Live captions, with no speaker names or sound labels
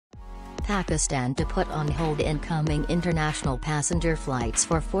Pakistan to put on hold incoming international passenger flights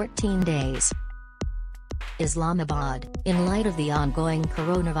for 14 days. Islamabad. In light of the ongoing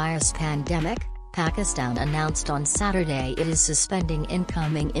coronavirus pandemic, Pakistan announced on Saturday it is suspending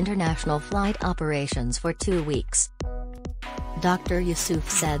incoming international flight operations for 2 weeks. Dr. Yusuf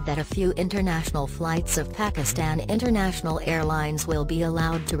said that a few international flights of Pakistan International Airlines will be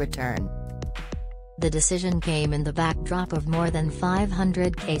allowed to return. The decision came in the backdrop of more than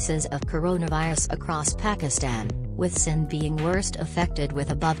 500 cases of coronavirus across Pakistan, with Sindh being worst affected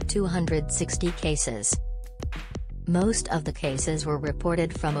with above 260 cases. Most of the cases were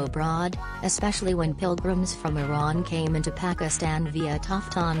reported from abroad, especially when pilgrims from Iran came into Pakistan via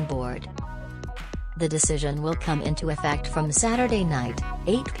Taftan board. The decision will come into effect from Saturday night,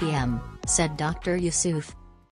 8 p.m., said Dr. Yusuf.